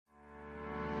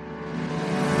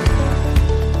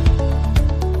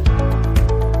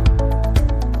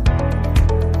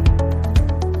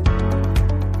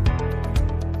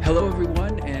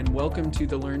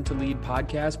the Learn to Lead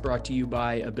podcast brought to you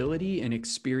by Ability, an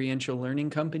experiential learning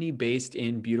company based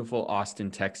in beautiful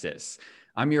Austin, Texas.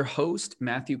 I'm your host,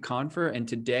 Matthew Confer, and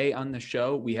today on the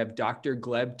show, we have Dr.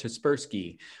 Gleb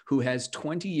Tuspersky, who has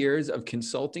 20 years of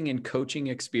consulting and coaching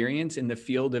experience in the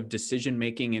field of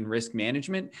decision-making and risk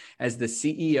management as the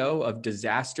CEO of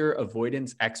Disaster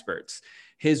Avoidance Experts.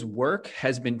 His work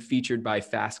has been featured by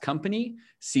Fast Company,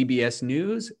 CBS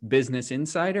News, Business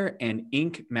Insider, and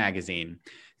Inc. magazine.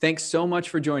 Thanks so much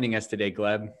for joining us today,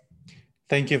 Gleb.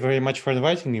 Thank you very much for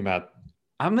inviting me, Matt.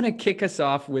 I'm going to kick us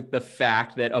off with the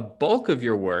fact that a bulk of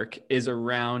your work is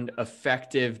around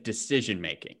effective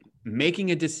decision-making. Making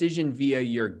a decision via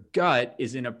your gut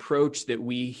is an approach that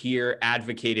we hear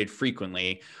advocated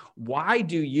frequently. Why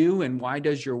do you and why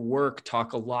does your work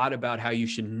talk a lot about how you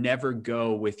should never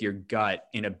go with your gut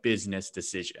in a business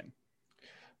decision?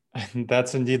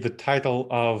 That's indeed the title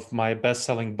of my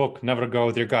best-selling book, Never Go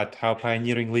With Your Gut, How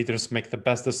Pioneering Leaders Make the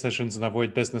Best Decisions and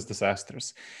Avoid Business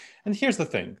Disasters. And here's the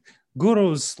thing.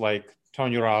 Gurus like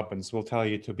Tony Robbins will tell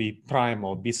you to be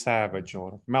primal, be savage,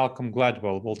 or Malcolm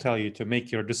Gladwell will tell you to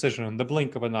make your decision in the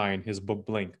blink of an eye in his book,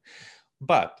 Blink.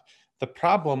 But the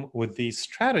problem with these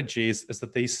strategies is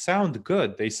that they sound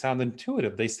good, they sound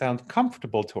intuitive, they sound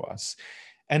comfortable to us.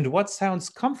 And what sounds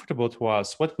comfortable to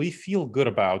us, what we feel good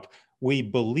about, we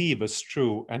believe is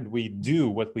true, and we do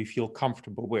what we feel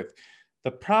comfortable with.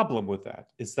 The problem with that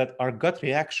is that our gut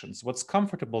reactions, what's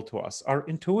comfortable to us, our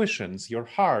intuitions, your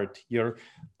heart, your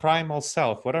primal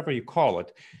self, whatever you call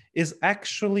it, is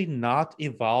actually not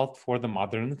evolved for the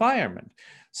modern environment.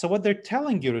 So what they're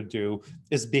telling you to do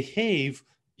is behave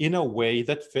in a way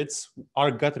that fits our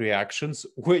gut reactions,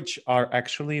 which are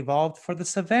actually evolved for the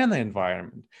savanna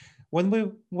environment. When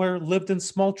we lived in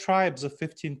small tribes of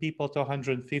 15 people to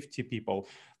 150 people,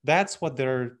 that's what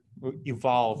they're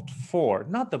evolved for,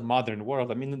 not the modern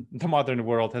world. I mean, the modern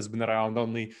world has been around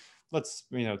only, let's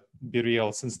be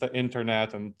real, since the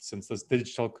internet and since this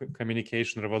digital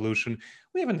communication revolution.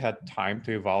 We haven't had time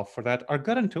to evolve for that. Our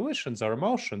gut intuitions, our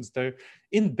emotions, they're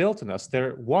inbuilt in us,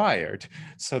 they're wired.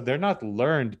 So they're not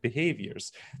learned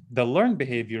behaviors. The learned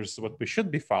behaviors is what we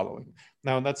should be following.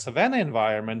 Now, in that savanna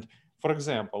environment, for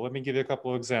example, let me give you a couple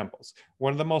of examples.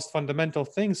 One of the most fundamental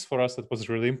things for us that was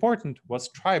really important was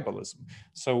tribalism.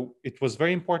 So it was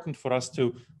very important for us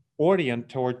to orient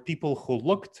toward people who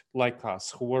looked like us,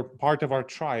 who were part of our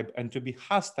tribe, and to be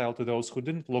hostile to those who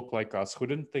didn't look like us, who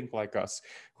didn't think like us,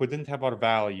 who didn't have our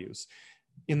values.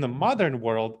 In the modern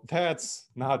world,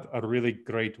 that's not a really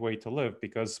great way to live,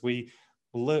 because we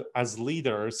live as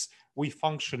leaders, we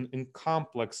function in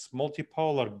complex,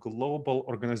 multipolar, global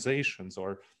organizations,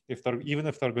 or even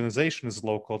if the organization is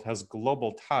local, it has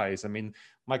global ties. I mean,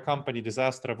 my company,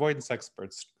 Disaster Avoidance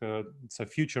Experts, it's a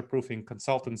future-proofing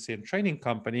consultancy and training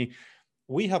company.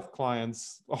 We have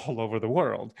clients all over the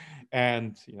world,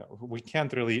 and we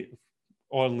can't really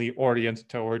only orient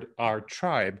toward our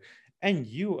tribe. And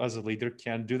you as a leader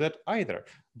can't do that either.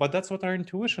 But that's what our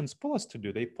intuitions pull us to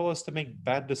do. They pull us to make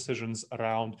bad decisions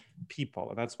around people.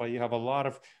 And that's why you have a lot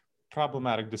of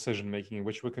problematic decision-making,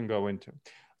 which we can go into.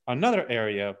 Another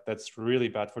area that's really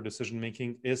bad for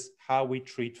decision-making is how we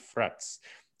treat threats.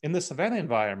 In the savanna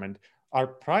environment, our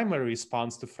primary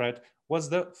response to threat was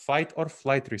the fight or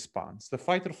flight response. The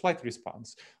fight or flight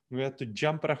response. We had to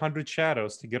jump at 100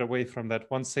 shadows to get away from that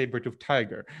one saber-toothed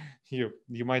tiger. You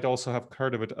might also have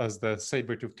heard of it as the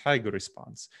saber-toothed tiger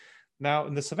response. Now,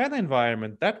 in the savanna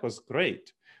environment, that was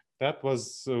great. That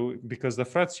was because the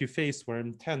threats you faced were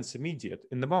intense, immediate,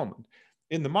 in the moment.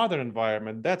 In the modern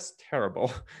environment, that's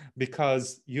terrible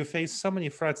because you face so many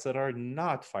threats that are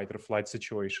not fight or flight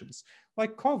situations,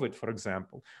 like COVID, for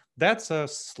example. That's a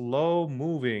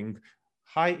slow-moving,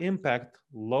 high-impact,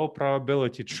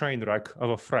 low-probability train wreck of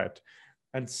a threat.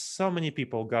 And so many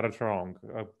people got it wrong.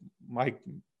 I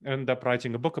ended up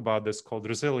writing a book about this called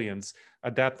Resilience,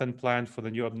 Adapt and Plan for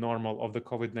the New Abnormal of the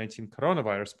COVID-19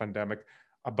 Coronavirus Pandemic,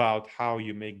 about how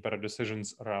you make better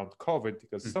decisions around COVID,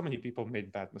 because so many people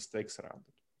made bad mistakes around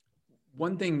it.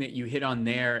 One thing that you hit on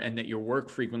there and that your work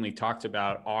frequently talks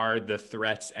about are the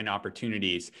threats and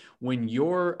opportunities. When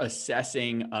you're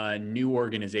assessing a new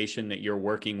organization that you're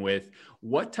working with,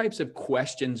 what types of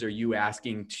questions are you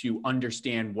asking to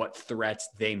understand what threats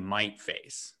they might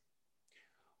face?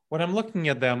 When I'm looking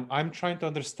at them, I'm trying to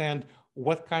understand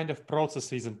what kind of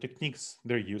processes and techniques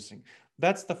they're using.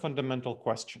 That's the fundamental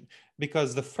question,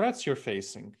 because the threats you're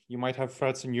facing, you might have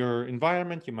threats in your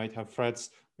environment, you might have threats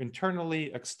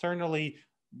internally, externally,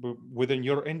 within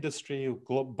your industry,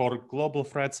 global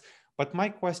threats. But my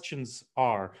questions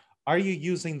are Are you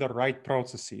using the right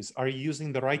processes? Are you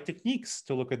using the right techniques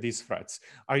to look at these threats?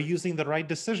 Are you using the right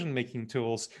decision-making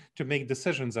tools to make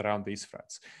decisions around these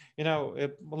threats?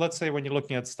 Let's say when you're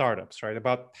looking at startups, right?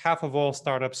 About half of all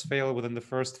startups fail within the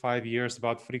first 5 years,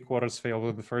 about 3/4 fail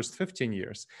within the first 15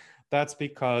 years. That's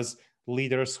because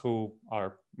leaders who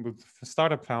are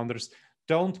startup founders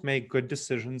don't make good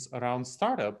decisions around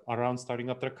starting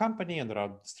up their company and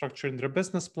around structuring their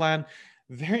business plan.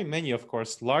 Very many, of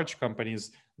course, large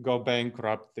companies go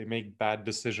bankrupt. They make bad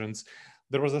decisions.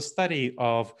 There was a study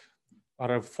of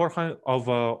out of 400 of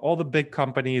all the big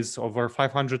companies over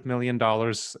 $500 million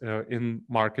in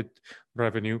market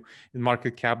revenue, in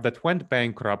market cap, that went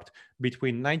bankrupt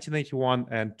between 1981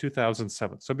 and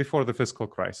 2007. So before the fiscal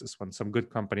crisis, when some good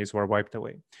companies were wiped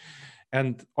away.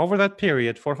 And over that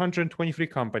period, 423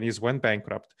 companies went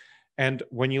bankrupt. And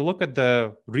when you look at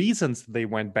the reasons they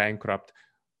went bankrupt,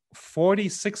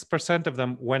 46% of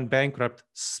them went bankrupt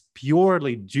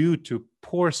purely due to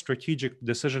poor strategic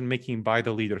decision making by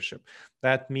the leadership.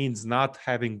 That means not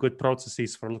having good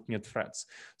processes for looking at threats.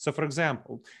 So, for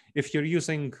example, if you're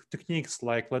using techniques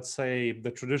like, let's say,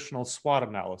 the traditional SWOT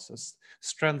analysis,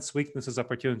 strengths, weaknesses,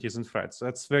 opportunities, and threats,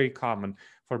 that's very common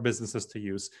for businesses to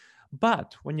use.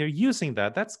 But when you're using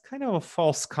that, that's kind of a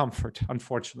false comfort,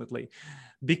 unfortunately,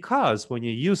 because when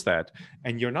you use that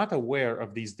and you're not aware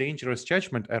of these dangerous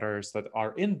judgment errors that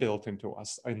are inbuilt into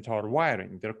us, into our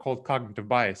wiring, they're called cognitive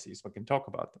biases. We can talk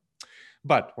about them.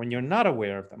 But when you're not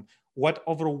aware of them, what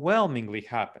overwhelmingly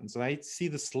happens, and I see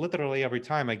this literally every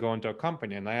time I go into a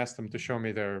company and I ask them to show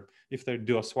me if they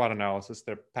do a SWOT analysis,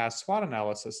 their past SWOT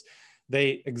analysis,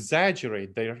 they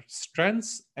exaggerate their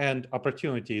strengths and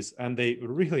opportunities, and they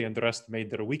really underestimate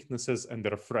their weaknesses and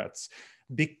their threats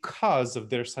because of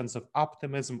their sense of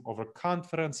optimism,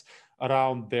 overconfidence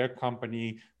around their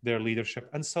company, their leadership.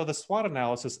 And so the SWOT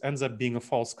analysis ends up being a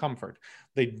false comfort.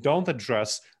 They don't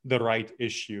address the right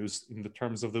issues in the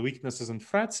terms of the weaknesses and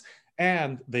threats,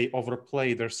 and they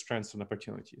overplay their strengths and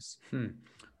opportunities.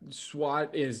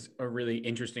 SWOT is a really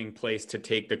interesting place to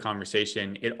take the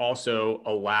conversation. It also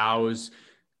allows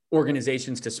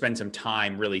organizations to spend some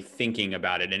time really thinking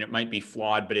about it. And it might be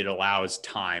flawed, but it allows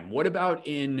time. What about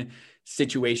in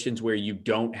situations where you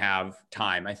don't have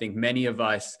time? I think many of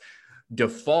us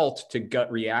default to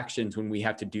gut reactions when we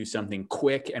have to do something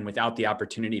quick and without the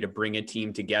opportunity to bring a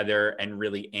team together and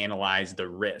really analyze the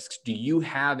risks. Do you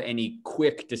have any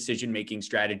quick decision-making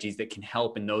strategies that can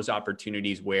help in those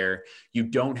opportunities where you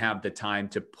don't have the time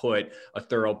to put a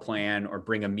thorough plan or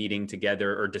bring a meeting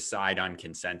together or decide on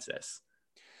consensus?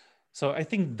 So I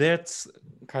think that's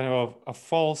kind of a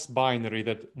false binary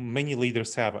that many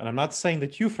leaders have. And I'm not saying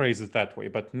that you phrase it that way,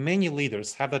 but many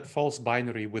leaders have that false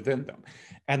binary within them.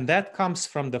 And that comes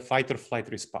from the fight or flight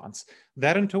response.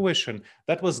 That intuition,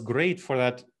 that was great for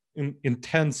that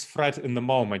intense threat in the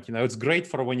moment. It's great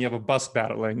for when you have a bus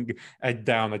battling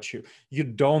down at you. You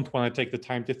don't want to take the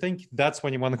time to think. That's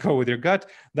when you want to go with your gut.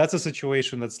 That's a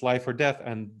situation that's life or death,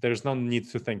 and there's no need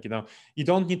to think. You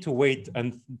don't need to wait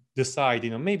and decide.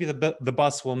 Maybe the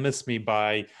bus will miss me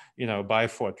by a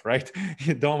foot, right?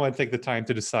 You don't want to take the time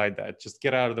to decide that. Just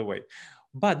get out of the way.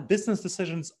 But business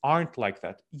decisions aren't like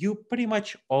that. You pretty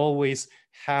much always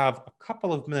have a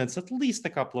couple of minutes, at least a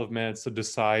couple of minutes, to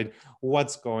decide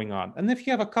what's going on. And if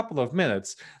you have a couple of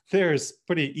minutes, there's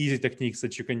pretty easy techniques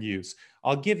that you can use.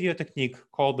 I'll give you a technique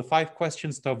called the 5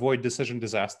 questions to avoid decision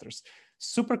disasters.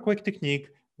 Super quick technique,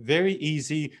 very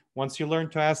easy. Once you learn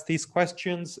to ask these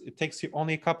questions, it takes you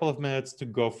only a couple of minutes to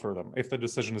go through them if the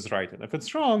decision is right. And if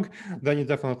it's wrong, then you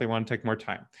definitely want to take more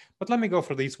time. But let me go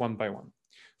for these one by one.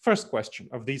 First question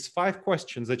of these 5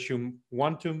 questions that you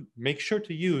want to make sure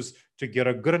to use to get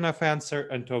a good enough answer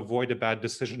and to avoid a bad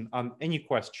decision on any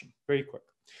question. Very quick.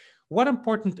 What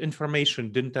important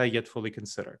information didn't I yet fully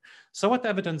consider? So what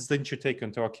evidence didn't you take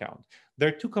into account? There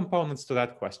are 2 components to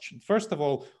that question. First of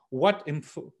all, what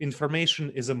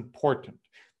information is important?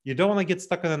 You don't want to get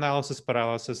stuck in analysis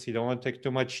paralysis. You don't want to take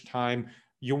too much time.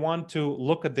 You want to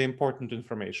look at the important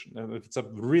information. And if it's a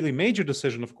really major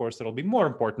decision, of course, there'll be more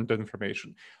important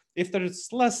information. If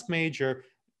there's less major,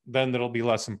 then there'll be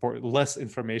less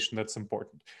information that's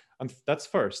important. And that's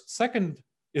first. Second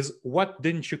is, what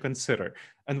didn't you consider?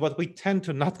 And what we tend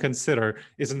to not consider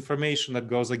is information that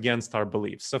goes against our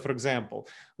beliefs. So for example,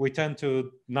 we tend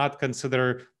to not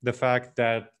consider the fact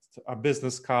that a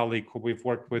business colleague who we've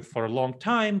worked with for a long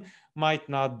time might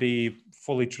not be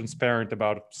fully transparent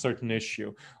about a certain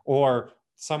issue, or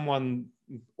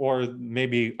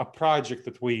maybe a project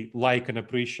that we like and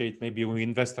appreciate, maybe we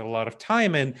invested a lot of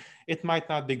time in, it might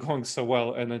not be going so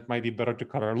well, and it might be better to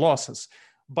cut our losses.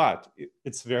 But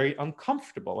it's very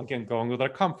uncomfortable. Again, going with our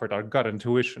comfort, our gut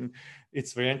intuition,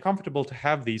 it's very uncomfortable to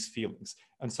have these feelings.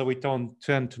 And so we don't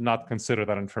tend to not consider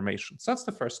that information. So that's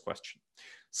the first question.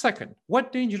 Second,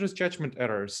 what dangerous judgment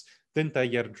errors didn't I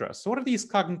yet address? So what are these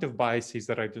cognitive biases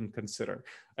that I didn't consider?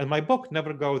 And my book,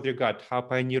 Never Go With Your Gut, How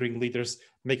Pioneering Leaders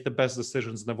Make the Best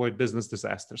Decisions and Avoid Business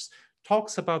Disasters,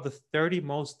 talks about the 30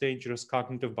 most dangerous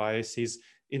cognitive biases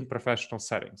in professional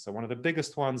settings. So one of the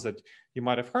biggest ones that you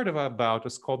might have heard about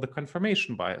is called the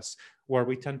confirmation bias, where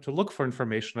we tend to look for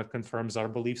information that confirms our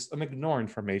beliefs and ignore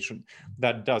information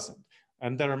that doesn't.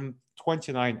 And there are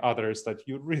 29 others that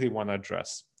you really want to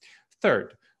address.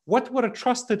 Third, what would a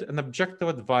trusted and objective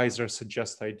advisor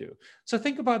suggest I do? So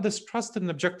think about this trusted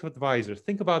and objective advisor.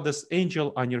 Think about this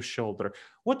angel on your shoulder.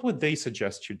 What would they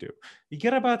suggest you do? You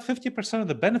get about 50% of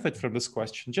the benefit from this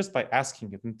question just by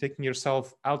asking it and taking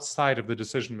yourself outside of the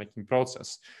decision-making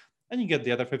process. And you get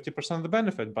the other 50% of the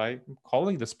benefit by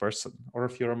calling this person, or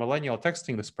if you're a millennial,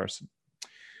 texting this person.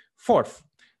 Fourth,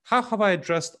 how have I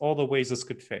addressed all the ways this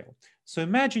could fail? So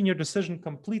imagine your decision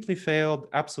completely failed,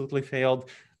 absolutely failed.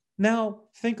 Now,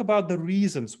 think about the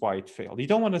reasons why it failed. You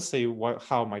don't want to say,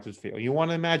 how might it fail? You want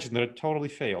to imagine that it totally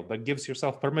failed. That gives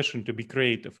yourself permission to be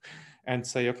creative and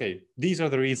say, okay, these are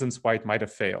the reasons why it might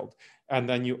have failed. And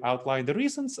then you outline the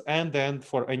reasons. And then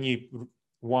for any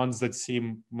ones that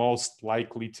seem most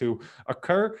likely to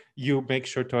occur, you make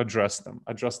sure to address them,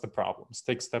 address the problems,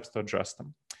 take steps to address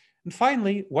them. And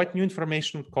finally, what new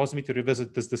information would cause me to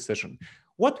revisit this decision?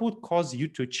 What would cause you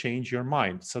to change your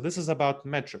mind? So this is about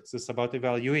metrics. This is about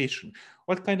evaluation.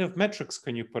 What kind of metrics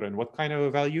can you put in? What kind of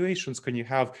evaluations can you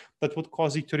have that would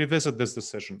cause you to revisit this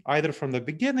decision, either from the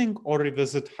beginning or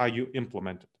revisit how you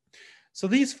implement it? So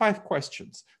these 5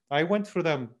 questions, I went through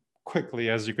them quickly,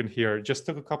 as you can hear. Just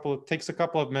takes a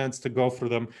couple of minutes to go through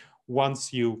them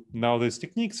once you know these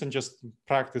techniques and just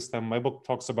practice them. My book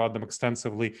talks about them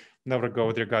extensively. Never Go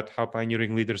With Your Gut, How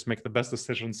Pioneering Leaders Make the Best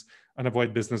Decisions and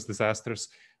Avoid Business Disasters.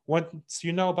 Once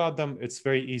you know about them, it's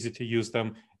very easy to use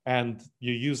them, and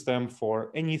you use them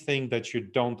for anything that you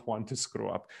don't want to screw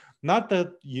up. Not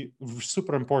that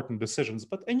super important decisions,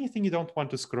 but anything you don't want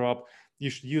to screw up, you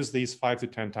should use these 5 to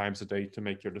 10 times a day to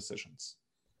make your decisions.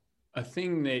 A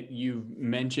thing that you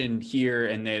mentioned here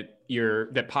and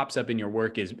that pops up in your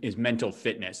work is mental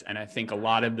fitness. And I think a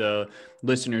lot of the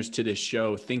listeners to this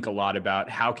show think a lot about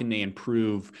how can they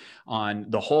improve on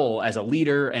the whole as a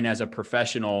leader and as a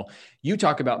professional. You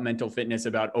talk about mental fitness,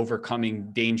 about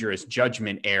overcoming dangerous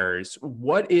judgment errors.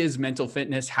 What is mental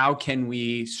fitness? How can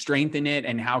we strengthen it?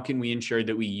 And how can we ensure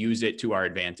that we use it to our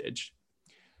advantage?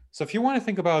 So if you want to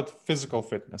think about physical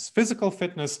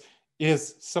fitness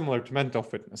is similar to mental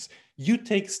fitness. You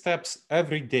take steps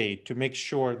every day to make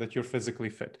sure that you're physically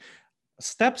fit.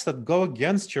 Steps that go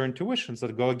against your intuitions,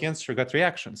 that go against your gut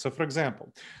reaction. So for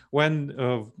example, when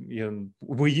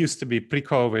we used to be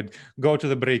pre-COVID, go to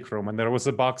the break room and there was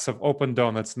a box of open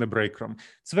donuts in the break room.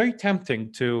 It's very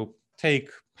tempting to take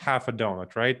half a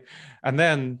donut, right? And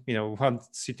then,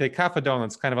 once you take half a donut,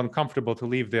 it's kind of uncomfortable to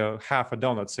leave the half a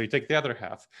donut. So you take the other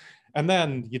half. And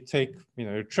then you take,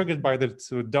 you're triggered by the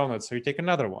 2 donuts, so you take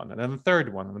another one, and then the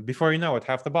third one. And before you know it,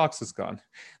 half the box is gone.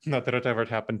 Not that it ever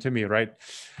happened to me, right?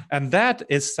 And that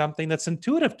is something that's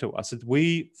intuitive to us.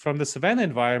 We, from the savannah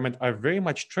environment, are very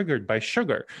much triggered by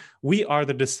sugar. We are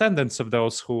the descendants of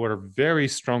those who were very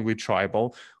strongly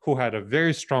tribal, who had a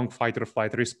very strong fight or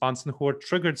flight response, and who were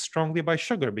triggered strongly by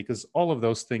sugar, because all of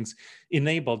those things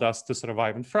enabled us to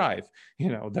survive and thrive.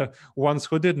 The ones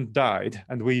who didn't died,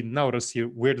 and we notice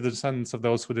we're the descendants of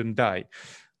those who didn't die.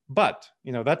 But,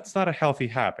 that's not a healthy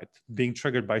habit, being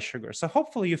triggered by sugar. So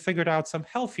hopefully you figured out some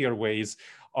healthier ways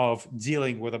of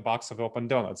dealing with a box of open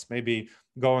donuts, maybe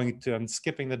going to and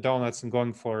skipping the donuts and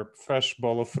going for a fresh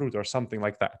bowl of fruit or something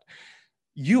like that.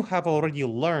 You have already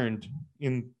learned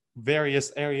in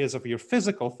various areas of your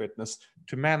physical fitness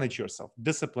to manage yourself,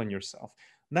 discipline yourself.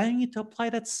 Now you need to apply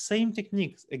that same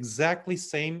techniques, exactly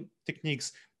same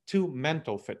techniques, to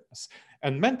mental fitness.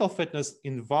 And mental fitness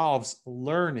involves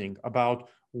learning about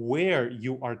where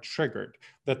you are triggered,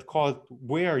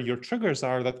 where your triggers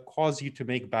are that cause you to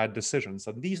make bad decisions.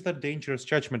 And these are dangerous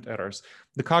judgment errors,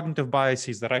 the cognitive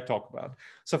biases that I talk about.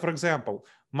 So for example,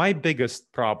 my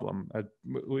biggest problem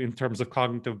in terms of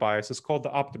cognitive bias is called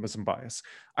the optimism bias.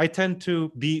 I tend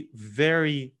to be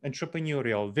very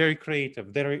entrepreneurial, very creative,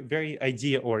 very, very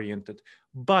idea-oriented,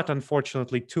 but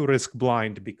unfortunately too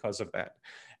risk-blind because of that.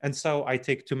 And so I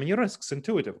take too many risks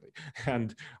intuitively,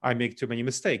 and I make too many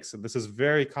mistakes. And this is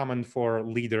very common for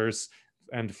leaders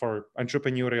and for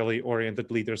entrepreneurially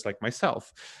oriented leaders like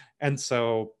myself. And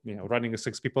so, running a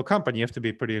 6-people company, you have to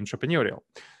be pretty entrepreneurial.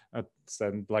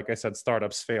 And like I said,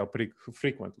 startups fail pretty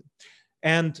frequently.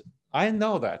 And I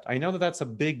know that that's a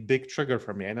big trigger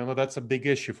for me. I know that that's a big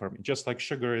issue for me, just like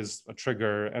sugar is a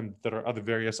trigger and there are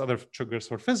various other triggers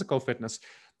for physical fitness.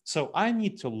 So I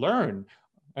need to learn.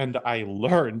 And I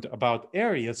learned about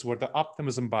areas where the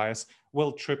optimism bias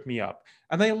will trip me up.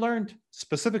 And I learned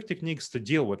specific techniques to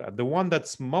deal with that. The one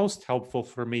that's most helpful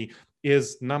for me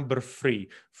is number 3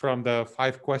 from the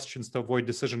 5 questions to avoid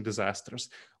decision disasters.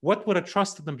 What would a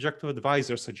trusted objective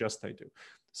advisor suggest I do?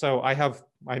 So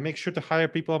I make sure to hire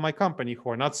people in my company who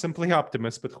are not simply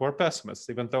optimists, but who are pessimists,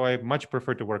 even though I much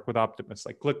prefer to work with optimists.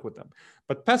 I click with them.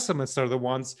 But pessimists are the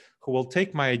ones who will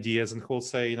take my ideas and who will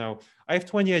say, I have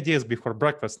 20 ideas before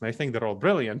breakfast and I think they're all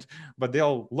brilliant, but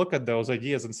they'll look at those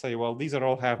ideas and say, well, these are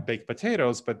all half-baked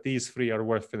potatoes, but these 3 are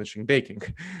worth finishing baking.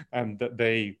 And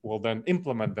they will then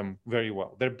implement them very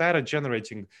well. They're bad at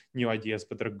generating new ideas,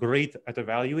 but they're great at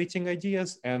evaluating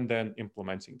ideas and then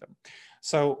implementing them.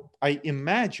 So I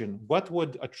imagine, what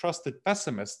would a trusted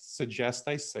pessimist suggest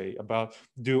I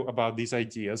do about these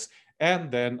ideas?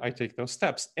 And then I take those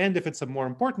steps. And if it's a more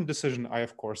important decision, I,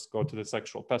 of course, go to the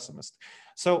sexual pessimist.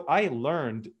 So I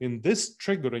learned in this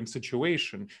triggering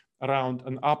situation around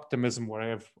an optimism where I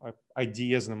have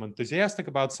ideas and I'm enthusiastic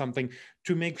about something,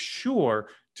 to make sure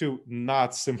to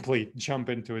not simply jump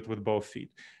into it with both feet.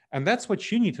 And that's what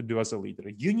you need to do as a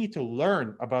leader. You need to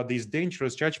learn about these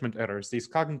dangerous judgment errors, these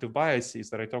cognitive biases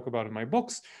that I talk about in my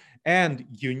books. And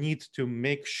you need to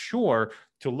make sure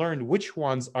to learn which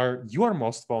ones are you're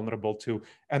most vulnerable to.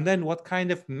 And then what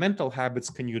kind of mental habits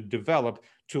can you develop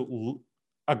to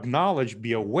acknowledge,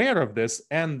 be aware of this,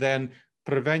 and then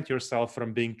prevent yourself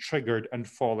from being triggered and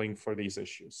falling for these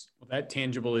issues. Well, that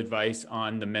tangible advice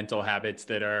on the mental habits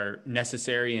that are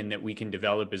necessary and that we can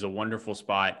develop is a wonderful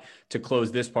spot to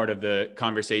close this part of the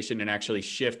conversation and actually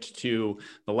shift to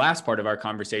the last part of our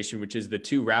conversation, which is the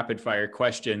 2 rapid fire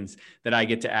questions that I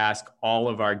get to ask all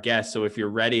of our guests. So if you're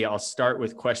ready, I'll start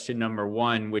with question number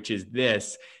 1, which is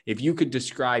this: if you could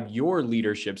describe your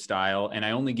leadership style and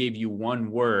I only gave you 1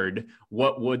 word,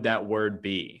 what would that word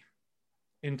be?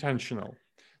 Intentional.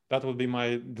 That would be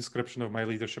my description of my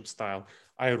leadership style.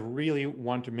 I really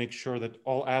want to make sure that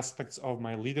all aspects of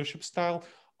my leadership style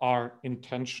are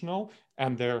intentional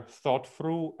and they're thought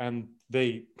through and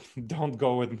they don't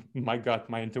go with my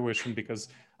gut, my intuition, because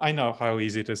I know how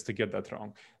easy it is to get that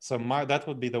wrong. So that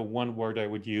would be the 1 word I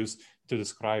would use to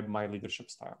describe my leadership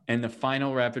style. And the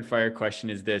final rapid fire question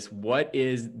is this: what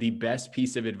is the best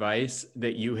piece of advice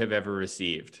that you have ever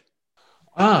received?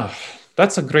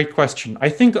 That's a great question. I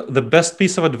think the best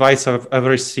piece of advice I've ever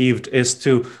received is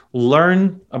to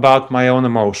learn about my own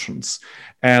emotions.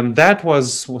 And that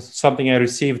was something I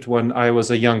received when I was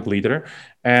a young leader.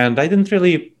 And I didn't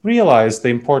really realize the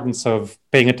importance of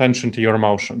paying attention to your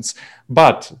emotions.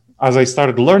 But as I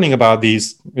started learning about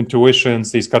these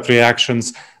intuitions, these gut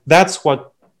reactions, that's what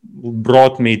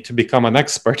brought me to become an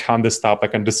expert on this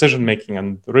topic and decision making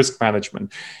and risk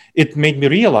management. It made me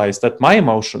realize that my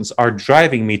emotions are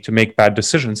driving me to make bad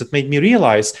decisions. It made me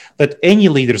realize that any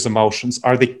leader's emotions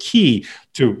are the key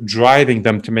to driving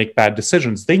them to make bad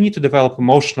decisions. They need to develop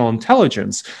emotional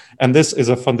intelligence. And this is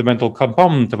a fundamental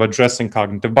component of addressing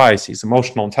cognitive biases,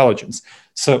 emotional intelligence,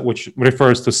 which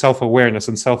refers to self-awareness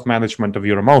and self-management of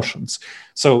your emotions.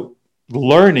 So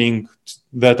learning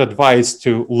that advice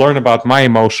to learn about my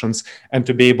emotions and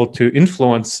to be able to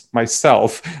influence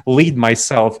myself, lead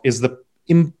myself, is the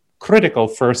critical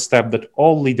first step that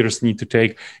all leaders need to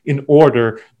take in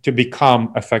order to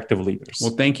become effective leaders.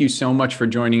 Well, thank you so much for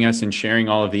joining us and sharing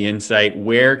all of the insight.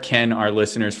 Where can our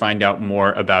listeners find out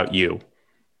more about you?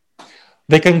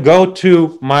 They can go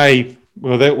to my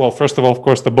first of all, of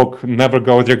course, the book, Never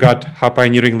Go With Your Gut, How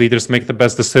Pioneering Leaders Make the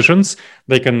Best Decisions.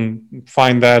 They can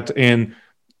find that in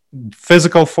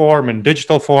physical form, in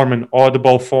digital form, in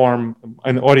audible form,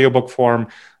 in audiobook form,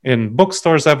 in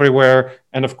bookstores everywhere,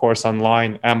 and of course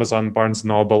online, Amazon, Barnes &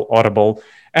 Noble, Audible.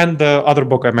 And the other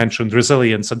book I mentioned,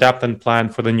 Resilience, Adapt and Plan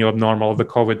for the New Abnormal of the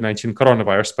COVID-19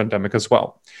 coronavirus pandemic as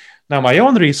well. Now, my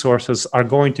own resources are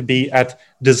going to be at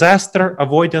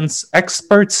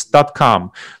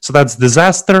disasteravoidanceexperts.com. So that's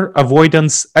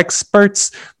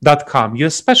disasteravoidanceexperts.com. You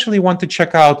especially want to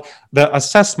check out the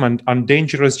assessment on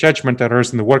dangerous judgment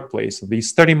errors in the workplace.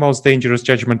 These 30 most dangerous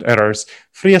judgment errors,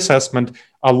 free assessment,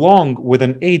 along with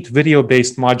an 8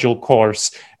 video-based module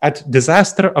course at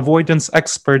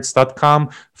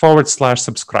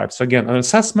disasteravoidanceexperts.com/subscribe. So again, an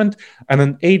assessment and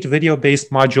an 8 video-based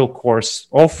module course,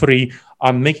 all free,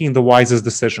 on making the wisest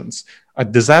decisions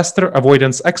at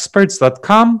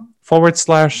disasteravoidanceexperts.com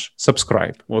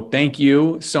 /subscribe. Well, thank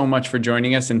you so much for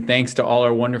joining us. And thanks to all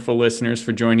our wonderful listeners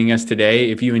for joining us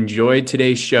today. If you enjoyed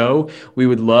today's show, we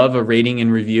would love a rating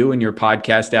and review in your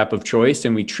podcast app of choice.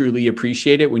 And we truly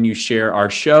appreciate it when you share our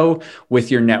show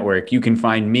with your network. You can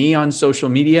find me on social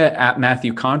media at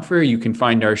Matthew Confer. You can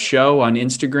find our show on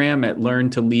Instagram at Learn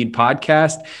to Lead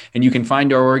Podcast. And you can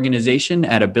find our organization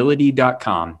at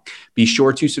ability.com. Be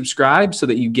sure to subscribe so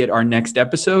that you get our next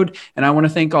episode. And I want to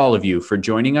thank all of you for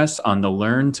joining us on the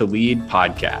Learn to Lead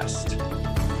podcast.